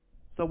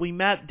So we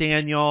met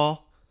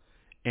Daniel,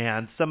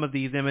 and some of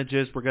these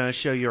images we're going to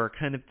show you are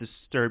kind of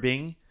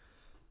disturbing.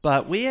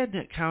 But we had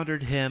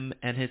encountered him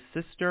and his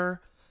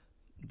sister,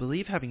 I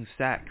believe, having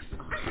sex.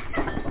 Oh,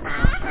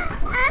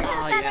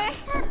 yeah.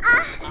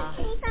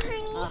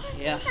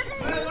 Yeah.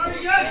 Hey, what are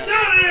you guys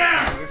doing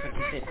here?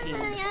 You're 15.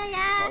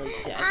 Probably,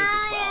 I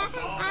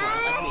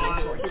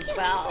think it's 12. Let me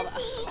 12.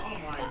 Oh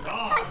my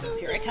god.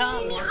 Here it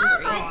comes. Oh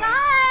my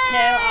god. 2.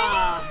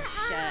 Oh,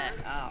 shit.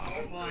 Oh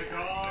my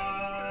god.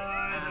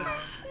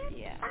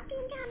 Yeah. Oh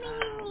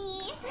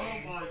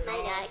my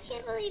god. I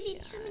can't believe you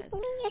coming to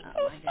me.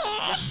 Oh, my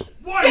God.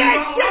 What are you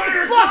doing? Shut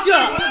the fuck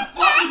up! What the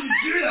fuck would you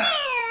do that?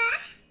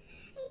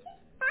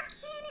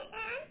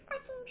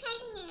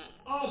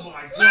 Oh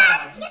my god.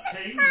 You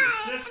kidding me, your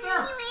sister?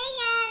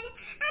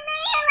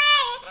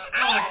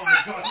 Oh my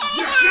god.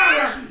 You shut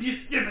her, you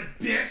stupid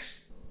bitch.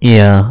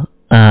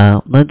 Yeah,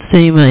 let's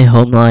say my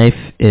home life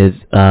is,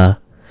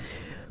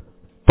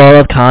 full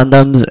of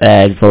condoms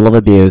and full of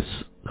abuse.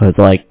 Cause,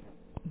 like,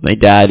 my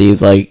dad,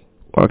 he's, like,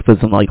 works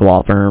with some, like,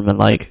 law firm, and,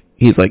 like,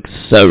 he's, like,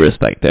 so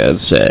respected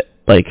as shit.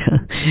 Like,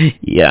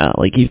 yeah,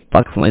 like, he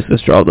fucks my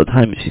sister all the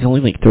time. She's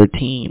only, like,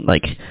 13.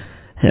 Like,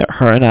 him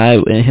and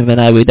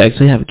I, we'd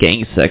actually have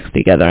gang sex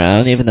together. I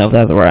don't even know if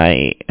that's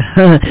right.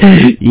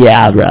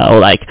 Yeah, bro,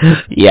 like,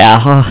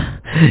 yeah,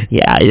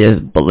 I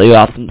just blew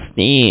off some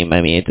steam.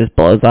 I mean, it just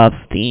blows off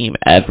steam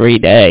every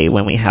day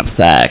when we have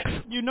sex.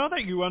 You know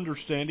that you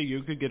understand it,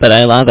 you could get... But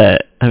I love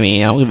it. I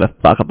mean, I don't give a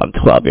fuck if I'm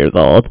 12 years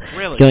old.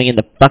 Really? Going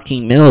into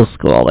fucking middle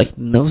school. Like,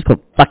 middle school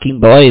fucking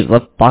boys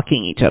love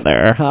fucking each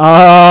other.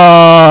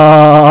 Oh!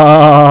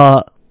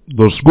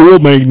 The school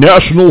made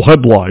national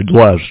headlines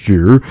last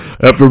year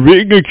after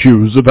being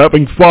accused of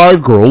having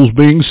 5 girls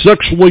being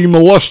sexually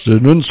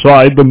molested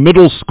inside the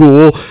middle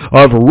school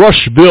of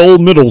Rushville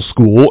Middle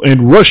School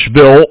in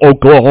Rushville,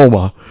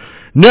 Oklahoma.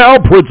 Now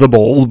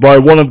principled by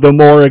one of the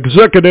more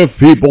executive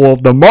people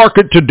of the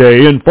market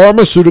today in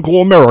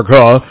pharmaceutical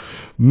America,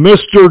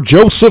 Mr.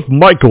 Joseph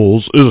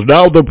Michaels is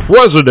now the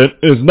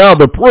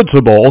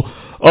principal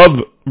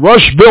of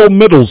Rushville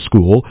Middle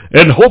School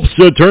and hopes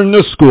to turn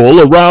the school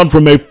around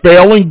from a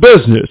failing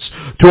business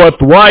to a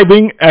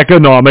thriving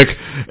economic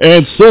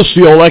and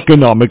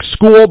socioeconomic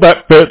school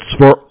that fits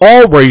for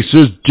all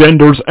races,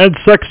 genders, and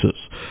sexes.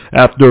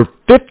 After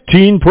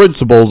 15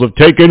 principals have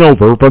taken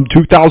over from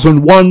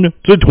 2001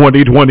 to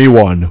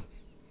 2021.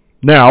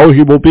 Now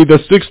he will be the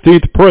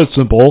 16th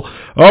principal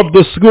of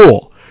the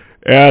school,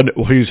 and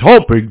he's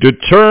hoping to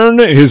turn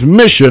his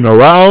mission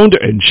around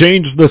and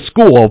change the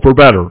school for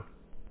better.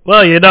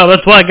 Well, you know,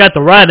 that's why I got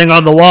the writing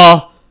on the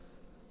wall.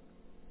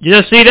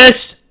 You see this?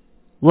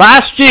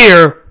 Last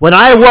year, when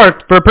I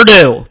worked for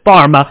Purdue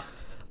Pharma,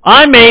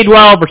 I made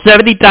well over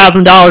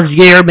 $70,000 a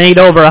year, made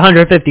over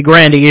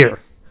 $150,000 a year.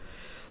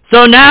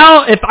 So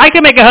now, if I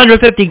can make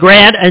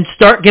 $150,000 and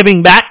start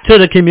giving back to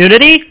the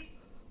community,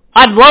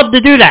 I'd love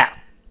to do that.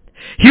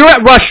 Here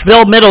at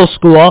Rushville Middle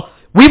School,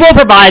 we will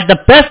provide the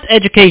best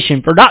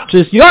education for not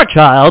just your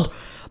child,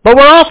 but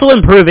we're also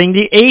improving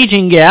the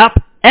aging gap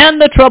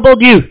and the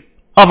troubled youth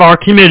of our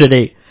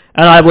community.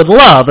 And I would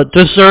love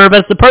to serve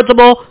as the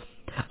principal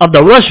of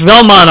the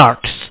Rushville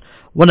Monarchs,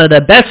 one of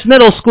the best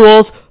middle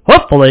schools,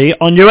 hopefully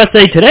on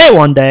USA Today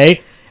one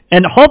day,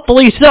 and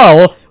hopefully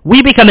so,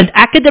 we become an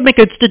academic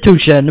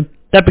institution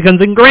that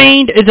becomes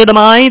ingrained into the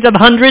minds of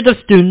hundreds of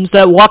students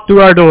that walk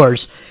through our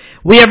doors.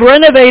 We have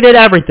renovated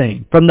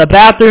everything, from the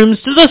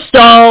bathrooms to the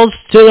stalls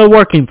to the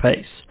working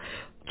place.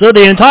 So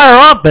the entire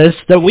office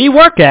that we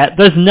work at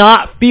does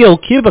not feel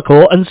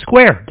cubicle and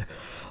squared.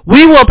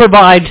 We will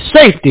provide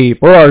safety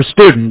for our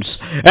students,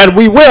 and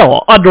we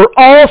will, under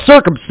all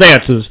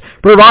circumstances,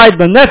 provide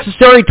the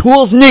necessary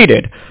tools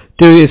needed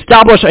to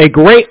establish a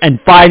great and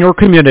finer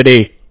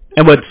community.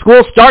 And when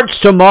school starts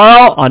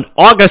tomorrow on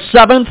August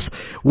 7th,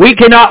 we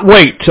cannot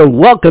wait to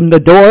welcome the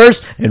doors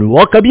and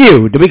welcome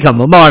you to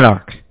become a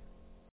monarch.